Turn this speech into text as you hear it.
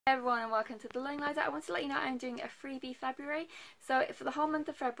Hey everyone, and welcome to the Learning Ladder. I want to let you know I'm doing a freebie February. So for the whole month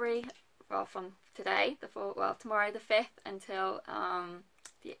of February, well, from today, tomorrow the 5th until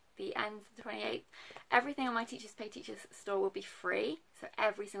the end of the 28th, everything on my Teachers Pay Teachers store will be free. So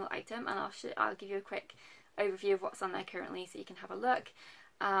every single item, and I'll give you a quick overview of what's on there currently, so you can have a look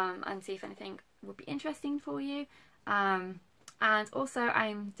and see if anything would be interesting for you. And also,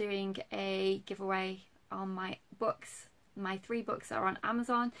 I'm doing a giveaway on my books. My 3 books are on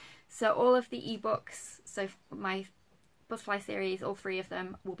Amazon, so all of the ebooks, so my Butterfly series, all 3 of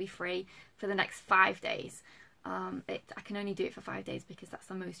them will be free for the next 5 days. I can only do it for 5 days because that's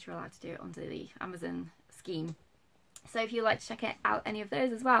the most you're allowed to do it under the Amazon scheme. So if you'd like to check out any of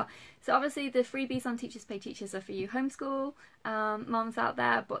those as well. So obviously the freebies on Teachers Pay Teachers are for you homeschool moms out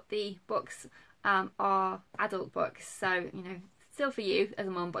there, but the books are adult books, so you know, still for you as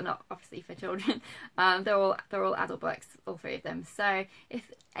a mum, but not obviously for children. They're all adult books, all 3 of them. So if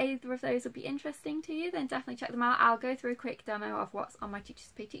either of those would be interesting to you, then definitely check them out. I'll go through a quick demo of what's on my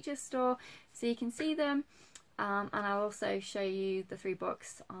Teachers Pay Teachers store so you can see them, and I'll also show you the 3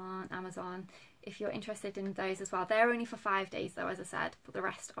 books on Amazon if you're interested in those as well. They're only for 5 days though, as I said, but the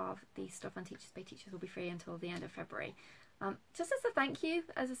rest of the stuff on Teachers Pay Teachers will be free until the end of February. Just as a thank you,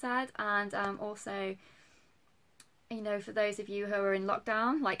 as I said, and also, you know, for those of you who are in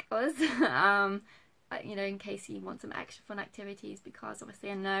lockdown like us, you know, in case you want some extra fun activities, because obviously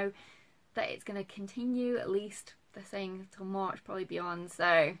I know that it's going to continue, at least they're saying until March, probably beyond.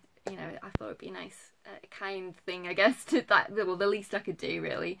 So, you know, I thought it'd be a nice kind thing, I guess, to that, well, the least I could do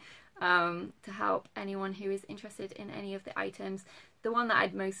really, to help anyone who is interested in any of the items. The one that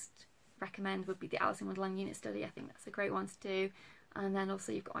I'd most recommend would be the Alice in Wonderland unit study. I think that's a great one to do. And then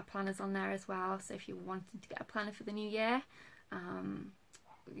also you've got my planners on there as well, so if you're wanting to get a planner for the new year,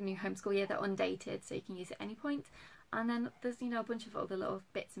 new homeschool year, they're undated, so you can use it at any point. And then there's, you know, a bunch of other little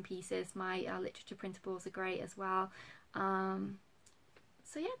bits and pieces. My literature printables are great as well.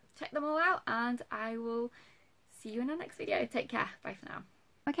 So yeah, check them all out, and I will see you in our next video. Take care, bye for now.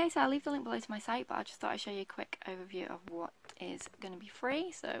 Okay, so I'll leave the link below to my site, but I just thought I'd show you a quick overview of what is going to be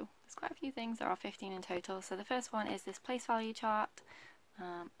free. So there's quite a few things, there are 15 in total. So the first one is this place value chart.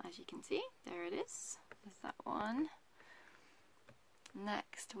 As you can see, there it is. There's that one.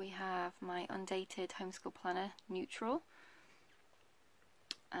 Next we have my undated homeschool planner, neutral.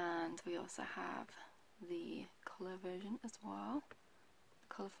 And we also have the colour version as well,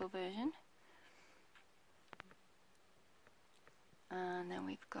 the colourful version. And then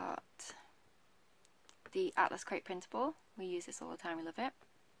we've got the Atlas Crate printable. We use this all the time, we love it.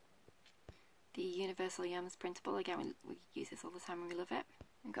 The Universal Yums printable, again we use this all the time and we love it.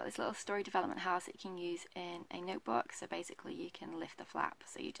 We've got this little story development house that you can use in a notebook, so basically you can lift the flap,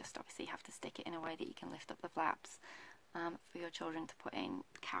 so you just obviously have to stick it in a way that you can lift up the flaps for your children to put in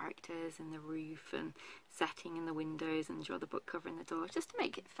characters and the roof and setting in the windows and draw the book cover in the door, just to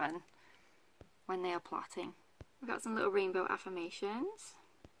make it fun when they are plotting. We've got some little rainbow affirmations.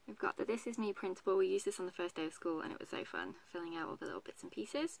 We've got the This Is Me printable. We used this on the first day of school and it was so fun, filling out all the little bits and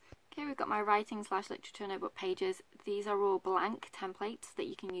pieces. Okay, we've got my writing / literature notebook pages. These are all blank templates that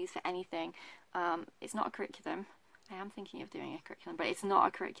you can use for anything. It's not a curriculum. I am thinking of doing a curriculum, but it's not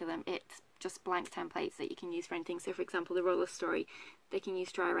a curriculum. It's just blank templates that you can use for anything. So for example, the roller story, they can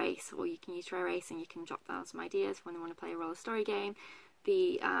use dry erase, or you can use dry erase and you can jot down some ideas when they want to play a roller story game.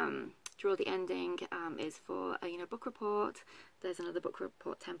 The Draw the Ending is for a book report. There's another book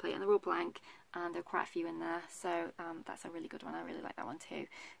report template, and they're all blank, and there are quite a few in there, so that's a really good one. I really like that one too.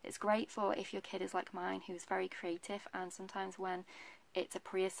 It's great for if your kid is like mine, who's very creative, and sometimes when it's a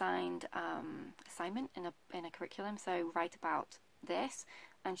pre-assigned assignment in a curriculum, so write about this,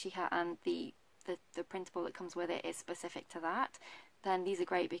 and the printable that comes with it is specific to that, then these are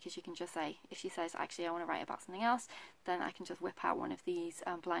great because you can just say, if she says actually I want to write about something else, then I can just whip out one of these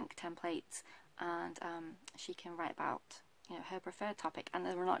blank templates, and she can write about, you know, her preferred topic. And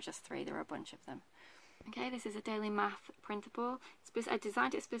there are not just 3, there are a bunch of them. Okay, this is a daily math printable. I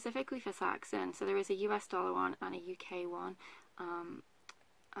designed it specifically for Saxon, so there is a US dollar one and a UK one.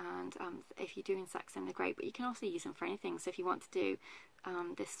 If you're doing Saxon, they're great, but you can also use them for anything. So if you want to do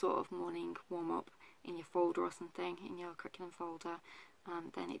this sort of morning warm-up in your folder or something, in your curriculum folder,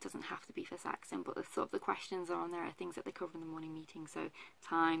 then it doesn't have to be for Saxon, but the questions are on there are things that they cover in the morning meeting, so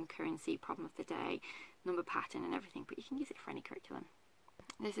time, currency, problem of the day, number pattern and everything, but you can use it for any curriculum.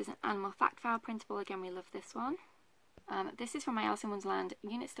 This is an animal fact file printable. Again, we love this one. This is from my Alice in Wonderland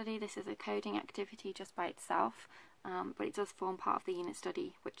unit study. This is a coding activity just by itself, but it does form part of the unit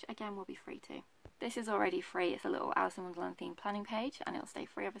study, which again will be free too. This is already free. It's a little Alice in Wonderland themed planning page, and it'll stay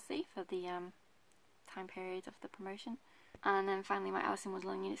free obviously for the time period of the promotion. And then finally my Alice in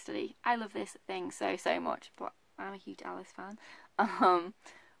Wonderland unit study. I love this thing so much, but I'm a huge Alice fan.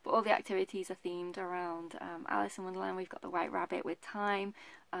 But all the activities are themed around Alice in Wonderland. We've got the White Rabbit with time,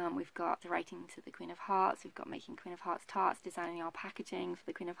 we've got the writing to the Queen of Hearts, we've got making Queen of Hearts tarts, designing our packaging for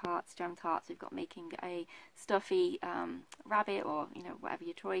the Queen of Hearts gem tarts, we've got making a stuffy rabbit, or you know, whatever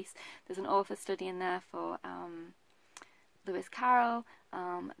your choice. There's an author study in there for Lewis Carroll.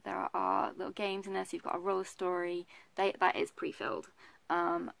 There are little games in there, so you've got a roller story. That is pre-filled,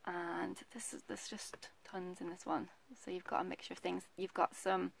 and there's just tons in this one. So you've got a mixture of things. You've got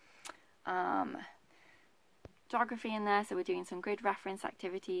some geography in there, so we're doing some grid reference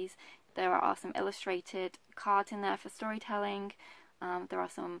activities. There are some illustrated cards in there for storytelling. There are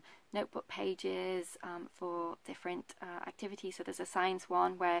some notebook pages for different activities. So there's a science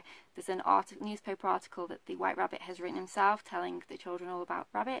one where there's an newspaper article that the White Rabbit has written himself, telling the children all about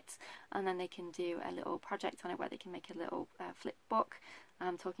rabbits, and then they can do a little project on it where they can make a little flip book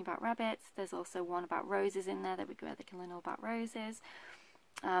talking about rabbits. There's also one about roses in there where they can learn all about roses.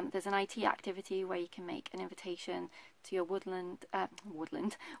 There's an IT activity where you can make an invitation to your Wonderland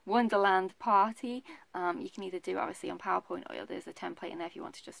party. You can either do it obviously on PowerPoint, or there's a template in there if you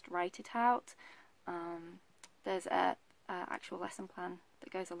want to just write it out. There's a actual lesson plan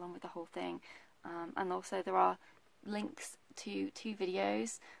that goes along with the whole thing, and also there are links to 2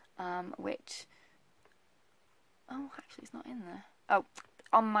 videos which, oh, actually it's not in there. Oh,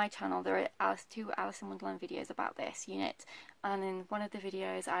 on my channel there are 2 Alice in Wonderland videos about this unit, and in one of the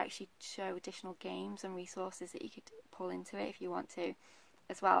videos I actually show additional games and resources that you could pull into it if you want to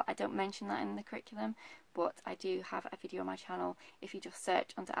as well. I don't mention that in the curriculum, but I do have a video on my channel. If you just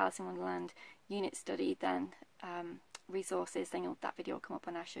search under Alice in Wonderland unit study, then resources, then that video will come up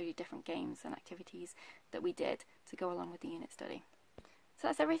and I'll show you different games and activities that we did to go along with the unit study. So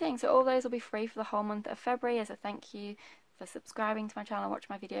that's everything. So all those will be free for the whole month of February as a thank you for subscribing to my channel and watching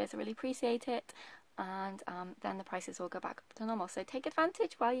my videos. I really appreciate it. And then the prices will go back up to normal. So take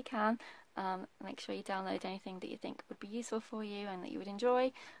advantage while you can. Make sure you download anything that you think would be useful for you and that you would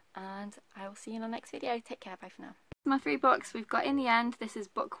enjoy. And I will see you in the next video. Take care. Bye for now. My 3 books we've got in the end. This is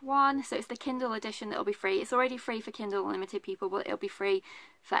book 1, so it's the Kindle edition that'll be free. It's already free for Kindle Unlimited people, but it'll be free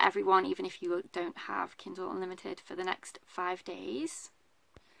for everyone, even if you don't have Kindle Unlimited, for the next 5 days.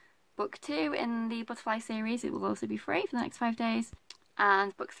 Book 2 in the Butterfly series, it will also be free for the next 5 days.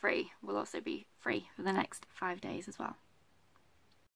 And book 3 will also be free for the next 5 days as well.